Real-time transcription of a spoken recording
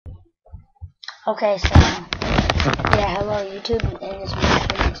Okay, so yeah, hello YouTube, and it's me,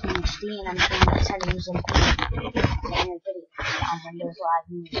 HD, and I'm showing you guys how to use a standard video on Windows Live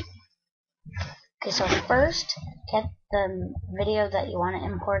Music. Okay, so first, get the video that you want to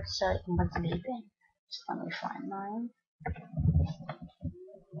import so you can put the beep in. Just let me find mine.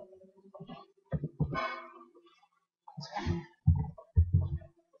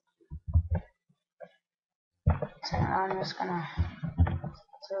 So I'm just gonna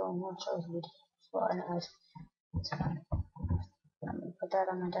throw more choice videos. Well, anyways, it's fine. Let me put that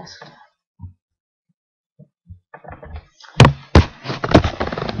on my desktop.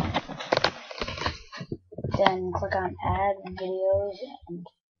 Then click on add videos and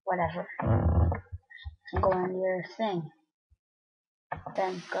whatever. And go into your thing.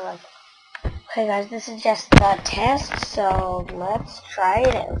 Then go like, okay guys, this is just the test, so let's try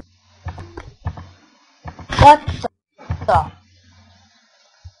it out. What the?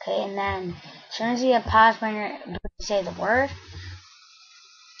 Okay, and then as soon as you hit pause when you're about to say the word,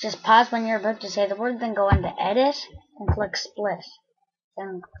 just pause when you're about to say the word, then go into edit and click split.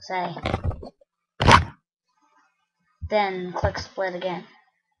 Then click split again.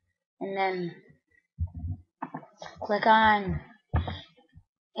 And then click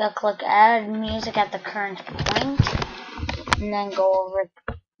add music at the current point. And then go over,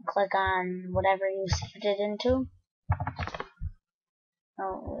 click on whatever you saved it into.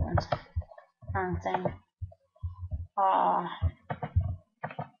 Oh, wrong thing.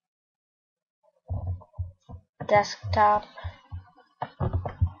 Desktop,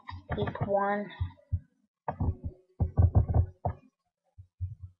 beep 1.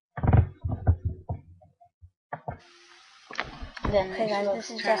 Then okay guys, this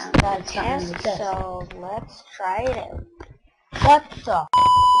is just the test, so let's try it out. What the?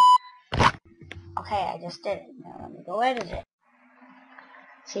 Okay, I just did it. Now let me go edit it.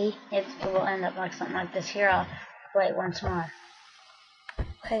 See, it will end up like something like this. Here, I'll wait once more.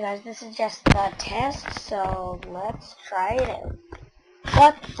 Okay guys, this is just the test, so let's try it out.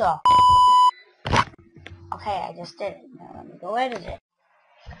 What the? Okay, I just did it. Now let me go edit it.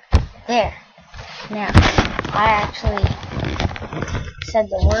 There. Now, I actually said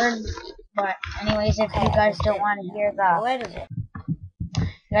the word, but anyways, if you guys don't want to hear go edit it.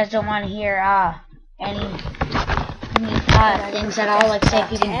 You guys don't want to hear any things at all, like say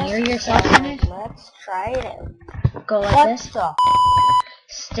if you can hear yourself in it, let's try it out. Go like this.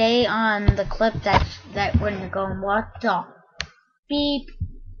 Stay on the clip that when you're going what the beep,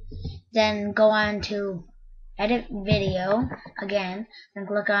 then go on to edit video again, then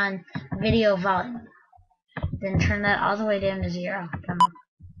click on video volume, then turn that all the way down to 0.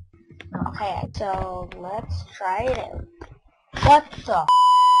 Okay, so let's try it out. What the?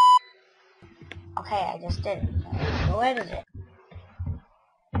 Okay, I just did it. Now go edit it.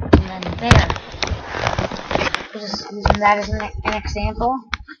 And then there. Just using that as an example.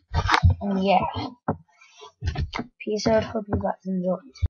 And yeah. Peace out. Hope you guys enjoyed.